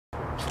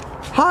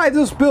Hi,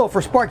 this is Bill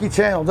for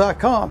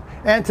SparkyChannel.com,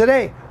 and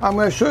today I'm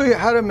going to show you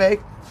how to make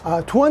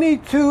a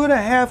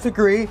 22.5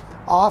 degree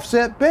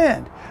offset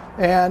bend.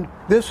 And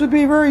this would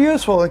be very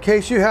useful in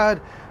case you had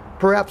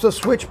perhaps a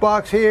switch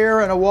box here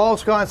and a wall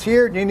sconce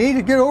here, and you need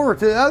to get over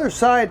to the other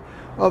side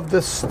of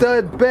the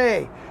stud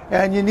bay,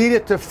 and you need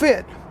it to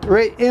fit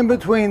right in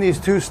between these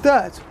two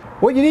studs.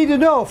 What you need to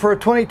know for a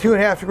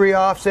 22.5 degree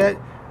offset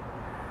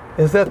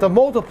is that the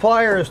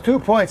multiplier is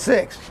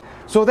 2.6.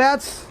 So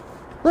that's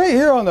right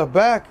here on the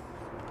back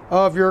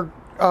of your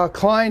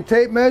Klein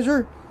tape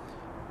measure.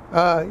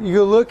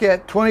 You look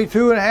at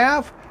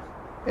 22.5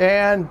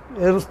 and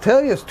it'll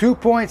tell you it's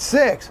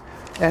 2.6.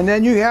 And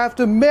then you have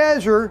to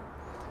measure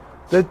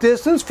the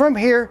distance from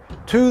here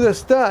to the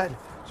stud.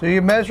 So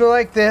you measure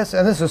like this,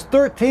 and this is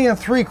 13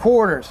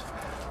 3/4.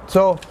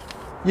 So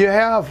you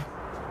have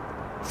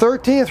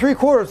 13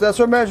 3/4,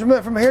 that's our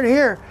measurement from here to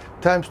here,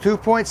 times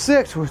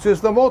 2.6, which is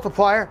the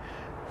multiplier,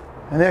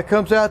 and that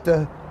comes out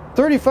to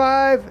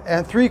 35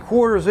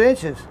 3/4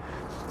 inches.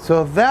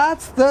 So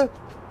that's the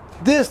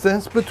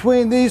distance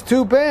between these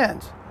two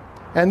bends,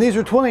 and these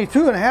are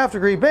 22.5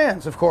 degree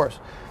bends, of course.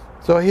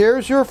 So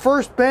here's your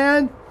first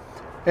bend,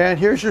 and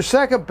here's your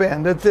second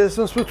bend. The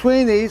distance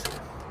between these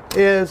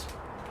is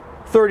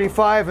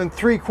 35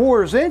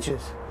 3/4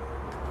 inches.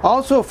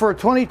 Also, for a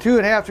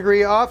 22.5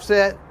 degree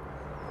offset,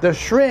 the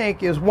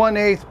shrink is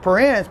 1/8 per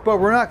inch, but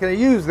we're not going to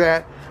use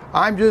that.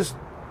 I'm just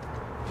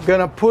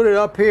going to put it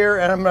up here,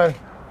 and I'm going to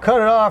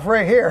cut it off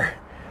right here.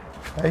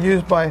 I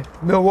used my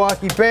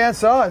Milwaukee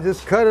bandsaw and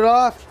just cut it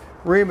off,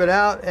 ream it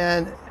out,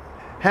 and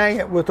hang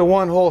it with the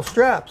 1-hole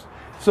straps.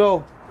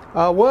 So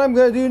what I'm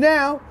going to do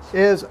now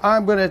is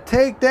I'm going to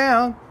take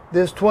down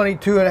this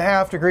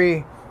 22.5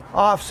 degree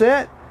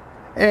offset,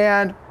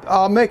 and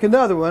I'll make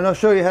another one. I'll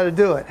show you how to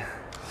do it.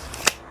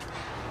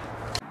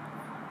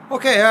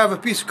 Okay, I have a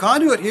piece of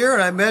conduit here,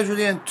 and I measured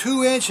in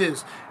 2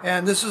 inches,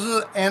 and this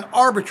is an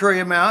arbitrary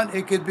amount.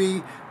 It could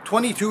be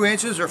 22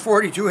 inches or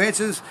 42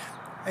 inches.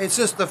 It's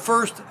just the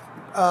first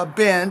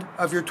bend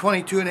of your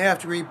 22.5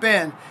 degree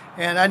bend,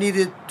 and I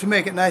needed to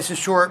make it nice and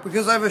short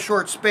because I have a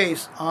short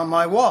space on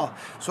my wall.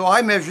 So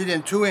I measured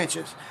in 2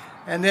 inches,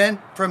 and then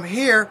from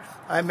here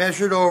I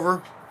measured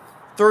over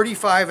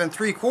 35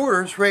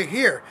 3/4 right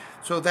here.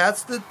 So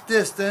that's the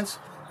distance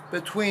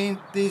between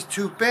these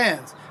two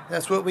bends.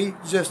 That's what we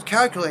just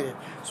calculated.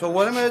 So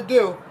what I'm going to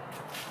do,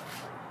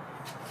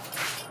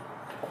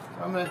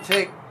 I'm going to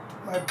take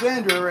my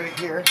bender right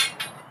here,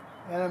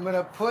 and I'm going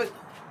to put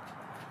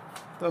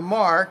the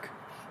mark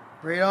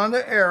right on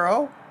the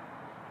arrow.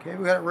 Okay,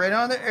 we got it right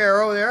on the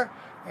arrow there,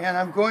 and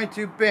I'm going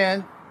to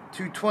bend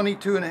to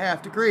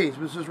 22.5 degrees,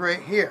 which is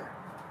right here.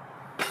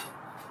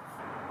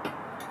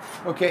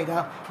 Okay,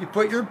 now you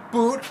put your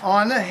boot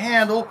on the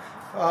handle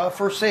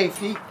for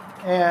safety,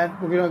 and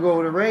we're going to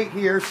go to right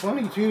here,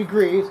 22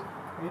 degrees,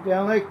 right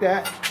down like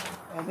that,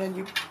 and then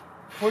you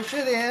push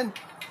it in,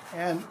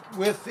 and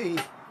with the,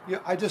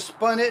 I just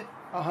spun it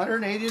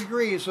 180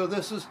 degrees, so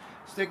this is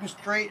sticking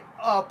straight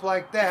up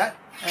like that,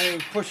 and then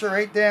you push it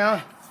right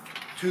down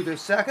to the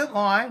second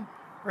line,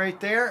 right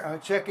there. I'll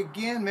check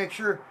again, make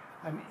sure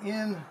I'm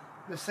in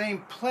the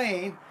same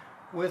plane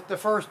with the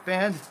first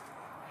bend,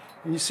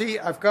 and you see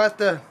I've got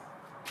the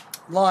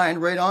line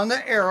right on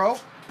the arrow.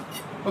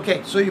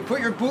 Okay, so you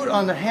put your boot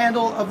on the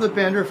handle of the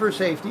bender for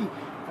safety.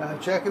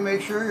 Check and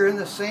make sure you're in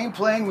the same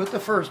plane with the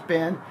first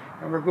bend,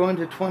 and we're going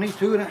to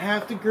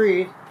 22.5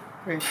 degrees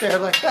right there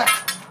like that.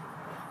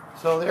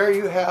 So there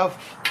you have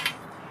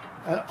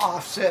an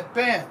offset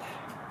bend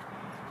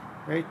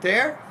right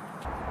there.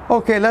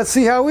 Okay, let's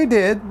see how we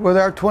did with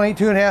our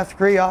 22.5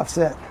 degree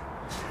offset.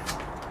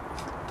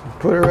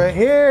 Put it right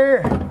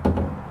here.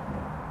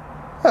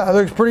 That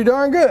looks pretty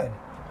darn good.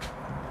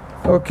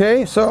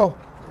 Okay, so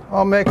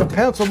I'll make a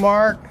pencil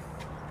mark.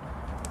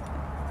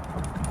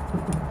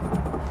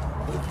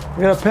 I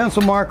got a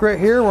pencil mark right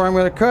here where I'm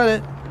going to cut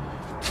it,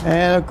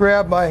 and I'll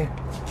grab my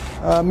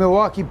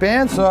Milwaukee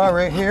bandsaw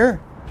right here.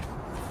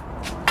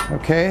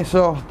 Okay,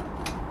 so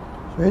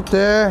right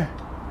there.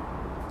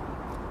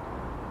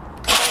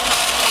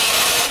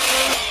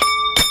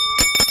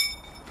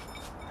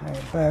 Hang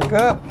it back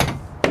up.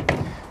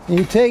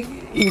 You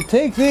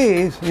take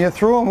these and you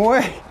throw them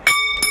away.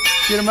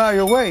 Get them out of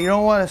your way. You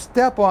don't want to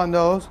step on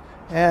those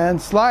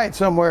and slide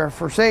somewhere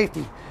for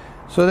safety.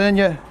 So then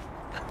you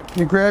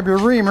grab your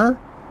reamer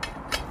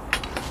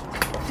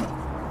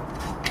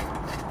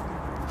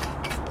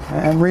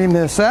and ream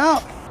this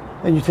out,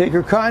 and you take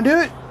your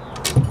conduit,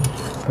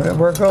 put it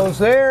where it goes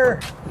there,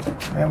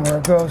 and where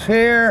it goes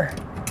here.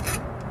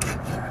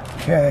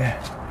 Okay.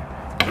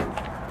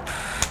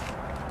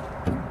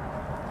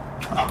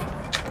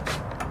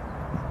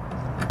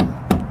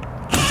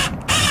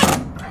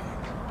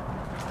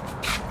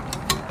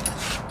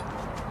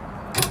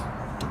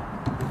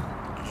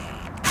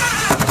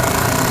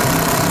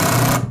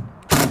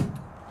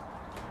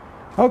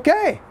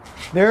 Okay,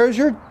 there's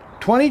your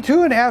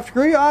 22.5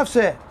 degree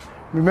offset.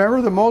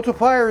 Remember, the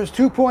multiplier is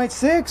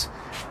 2.6,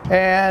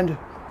 and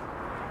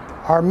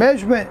our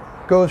measurement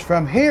goes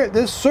from here,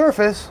 this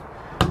surface,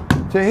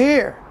 to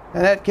here.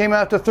 and that came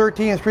out to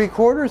 13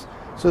 3/4.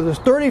 So there's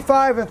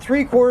 35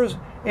 3/4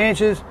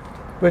 inches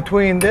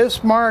between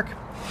this mark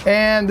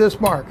and this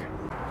mark.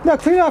 Now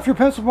clean off your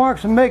pencil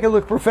marks and make it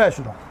look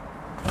professional.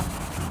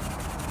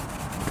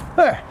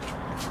 There.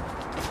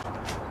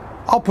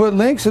 I'll put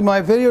links in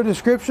my video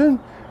description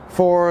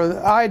for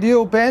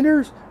ideal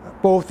benders,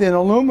 both in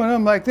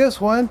aluminum like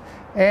this one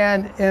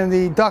and in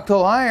the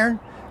ductile iron,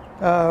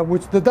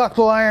 which the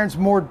ductile iron's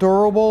more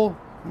durable,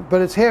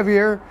 but it's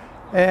heavier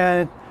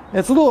and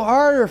it's a little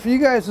harder for you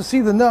guys to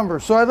see the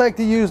numbers. So I'd like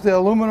to use the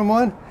aluminum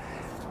one.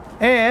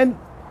 And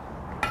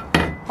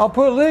I'll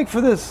put a link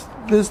for this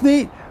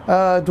neat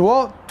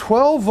DEWALT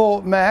 12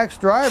 volt max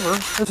driver.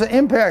 It's an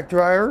impact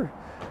driver.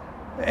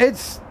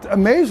 It's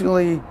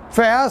amazingly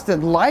fast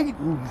and light,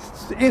 and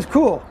it's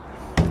cool.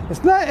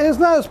 It's not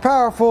as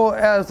powerful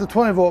as the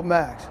 20 volt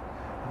max,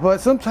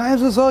 but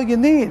sometimes it's all you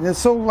need, and it's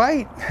so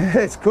light.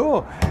 It's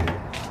cool.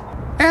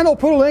 And I'll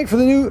put a link for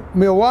the new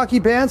Milwaukee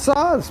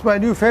bandsaw. It's my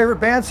new favorite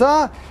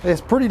bandsaw.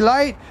 It's pretty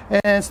light,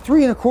 and it's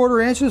 3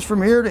 1/4 inches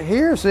from here to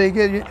here, so you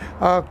get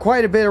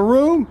quite a bit of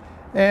room.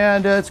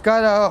 And it's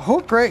got a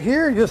hook right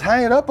here. You just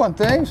hang it up on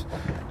things,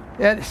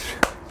 and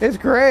it's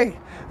great.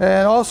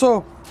 And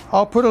also,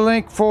 I'll put a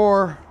link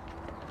for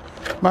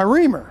my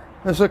reamer.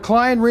 It's a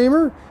Klein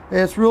reamer.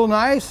 It's real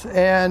nice,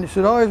 and you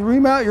should always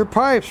remount your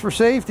pipes for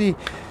safety.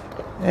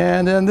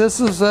 And then this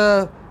is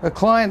a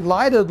Klein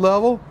lighted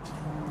level.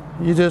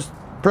 You just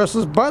press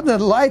this button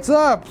and it lights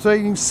up so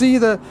you can see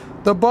the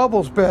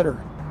bubbles better.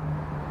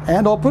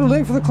 And I'll put a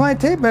link for the Klein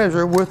tape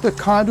measure with the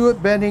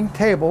conduit bending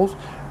tables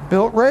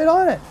built right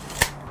on it.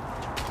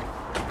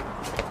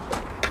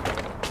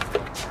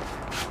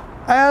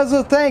 As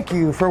a thank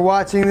you for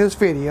watching this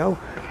video,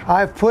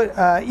 I've put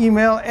an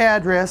email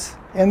address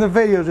in the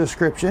video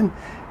description,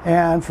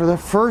 and for the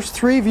first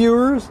 3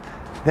 viewers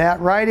that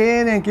write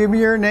in and give me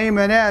your name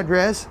and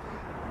address,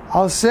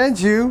 I'll send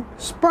you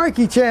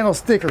Sparky channel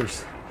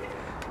stickers.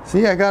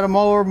 See, I got them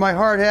all over my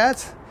hard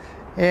hats,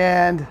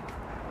 and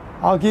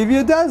I'll give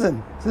you a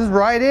dozen. Just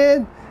write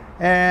in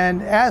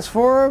and ask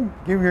for them,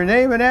 give me your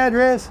name and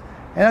address,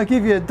 and I'll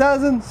give you a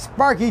dozen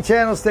Sparky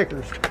channel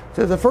stickers.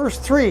 So the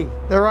first 3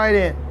 that write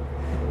in.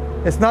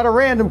 It's not a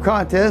random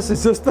contest,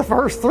 it's just the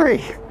first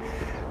 3.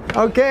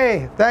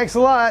 Okay, thanks a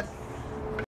lot.